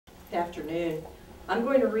Good afternoon. I'm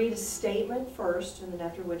going to read a statement first, and then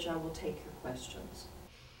after which I will take your questions.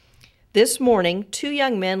 This morning, 2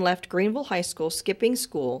 young men left Greenville High School skipping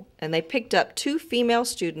school, and they picked up 2 female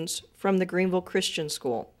students from the Greenville Christian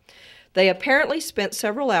School. They apparently spent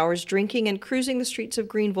several hours drinking and cruising the streets of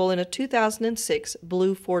Greenville in a 2006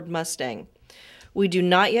 blue Ford Mustang. We do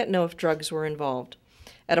not yet know if drugs were involved.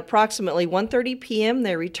 At approximately 1:30 p.m.,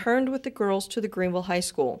 they returned with the girls to the Greenville High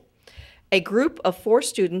School. A group of 4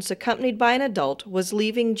 students, accompanied by an adult, was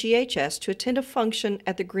leaving GHS to attend a function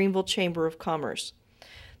at the Greenville Chamber of Commerce.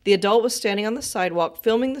 The adult was standing on the sidewalk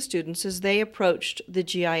filming the students as they approached the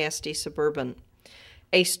GISD Suburban.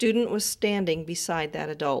 A student was standing beside that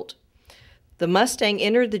adult. The Mustang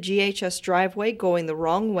entered the GHS driveway going the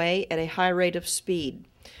wrong way at a high rate of speed.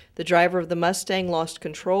 The driver of the Mustang lost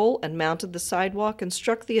control and mounted the sidewalk and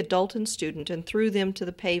struck the adult and student and threw them to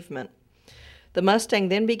the pavement. The Mustang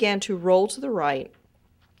then began to roll to the right.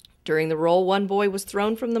 During the roll, one boy was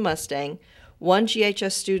thrown from the Mustang. One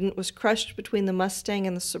GHS student was crushed between the Mustang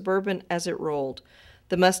and the Suburban as it rolled.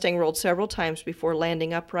 The Mustang rolled several times before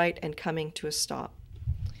landing upright and coming to a stop.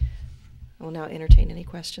 I will now entertain any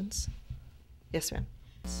questions. Yes, ma'am.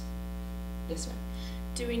 Yes, ma'am.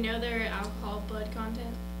 Do we know their alcohol blood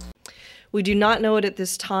content? We do not know it at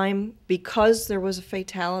this time. Because there was a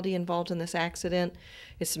fatality involved in this accident,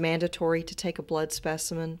 it's mandatory to take a blood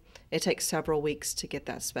specimen. It takes several weeks to get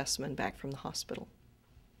that specimen back from the hospital.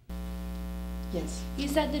 Yes? You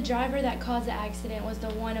said the driver that caused the accident was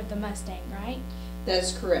the one of the Mustang, right? That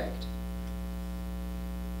is correct.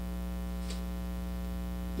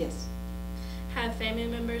 Yes. Have family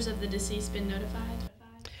members of the deceased been notified?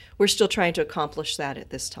 We're still trying to accomplish that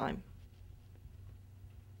at this time.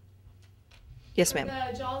 Yes, ma'am.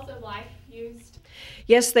 Were the jaws of life used?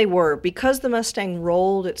 Yes, they were. Because the Mustang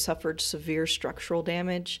rolled, it suffered severe structural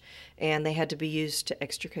damage, and they had to be used to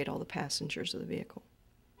extricate all the passengers of the vehicle.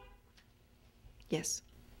 Yes.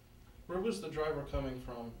 Where was the driver coming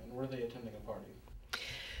from, and were they attending a party?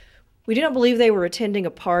 We do not believe they were attending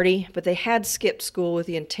a party, but they had skipped school with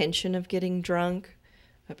the intention of getting drunk.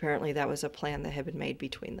 Apparently that was a plan that had been made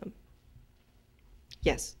between them.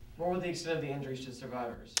 Yes. What were the extent of the injuries to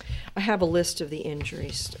survivors? I have a list of the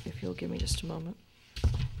injuries, if you'll give me just a moment.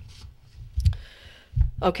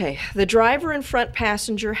 Okay, the driver and front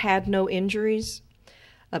passenger had no injuries.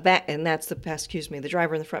 The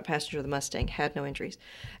driver and the front passenger of the Mustang had no injuries.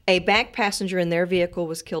 A back passenger in their vehicle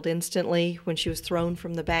was killed instantly when she was thrown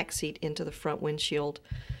from the back seat into the front windshield.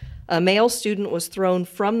 A male student was thrown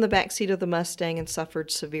from the back seat of the Mustang and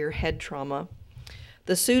suffered severe head trauma.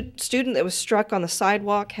 The student that was struck on the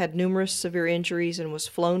sidewalk had numerous severe injuries and was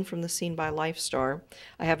flown from the scene by Lifestar.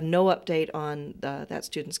 I have no update on that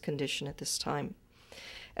student's condition at this time.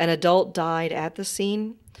 An adult died at the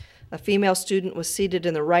scene. A female student was seated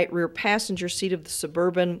in the right rear passenger seat of the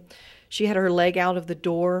Suburban. She had her leg out of the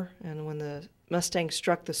door, and when the Mustang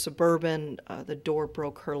struck the Suburban, the door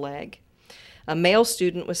broke her leg. A male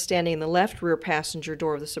student was standing in the left rear passenger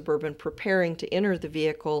door of the Suburban preparing to enter the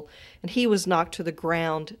vehicle, and he was knocked to the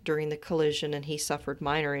ground during the collision, and he suffered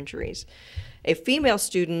minor injuries. A female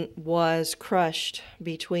student was crushed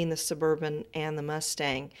between the Suburban and the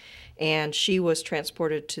Mustang, and she was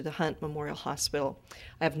transported to the Hunt Memorial Hospital.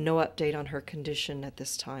 I have no update on her condition at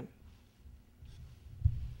this time.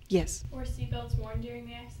 Yes? Were seatbelts worn during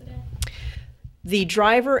the accident? The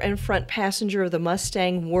driver and front passenger of the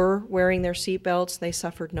Mustang were wearing their seatbelts. They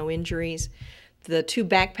suffered no injuries. The 2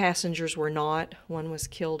 back passengers were not. One was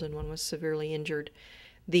killed and one was severely injured.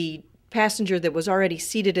 The passenger that was already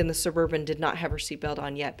seated in the Suburban did not have her seatbelt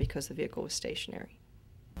on yet because the vehicle was stationary.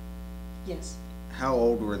 Yes. How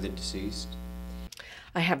old were the deceased?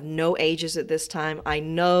 I have no ages at this time. I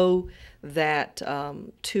know that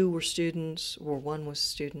 2 were students, or one was a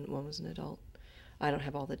student, one was an adult. I don't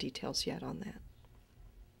have all the details yet on that.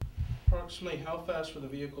 Approximately how fast were the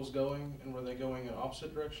vehicles going, and were they going in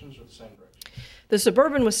opposite directions or the same direction? The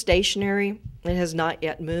Suburban was stationary. It has not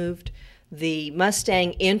yet moved. The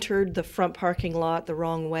Mustang entered the front parking lot the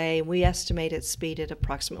wrong way. We estimate its speed at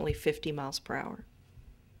approximately 50 miles per hour.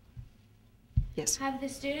 Yes? Have the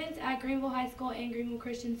students at Greenville High School and Greenville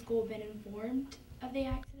Christian School been informed of the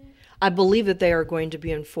accident? I believe that they are going to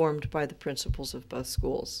be informed by the principals of both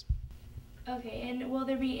schools. Okay, and will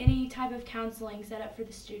there be any type of counseling set up for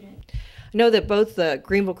the student? I know that both the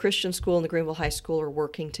Greenville Christian School and the Greenville High School are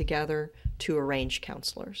working together to arrange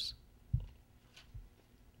counselors.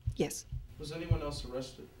 Yes? Was anyone else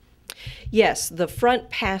arrested? Yes, the front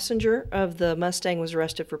passenger of the Mustang was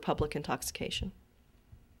arrested for public intoxication.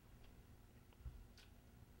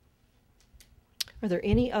 Are there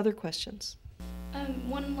any other questions?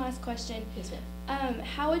 One last question. Yes, ma'am.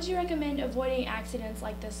 How would you recommend avoiding accidents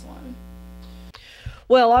like this one?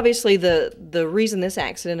 Well, obviously the reason this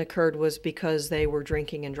accident occurred was because they were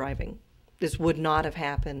drinking and driving. This would not have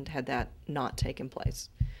happened had that not taken place.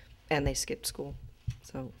 And they skipped school.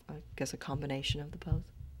 So I guess a combination of the both.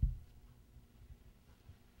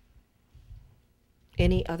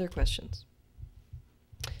 Any other questions?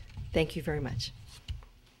 Thank you very much.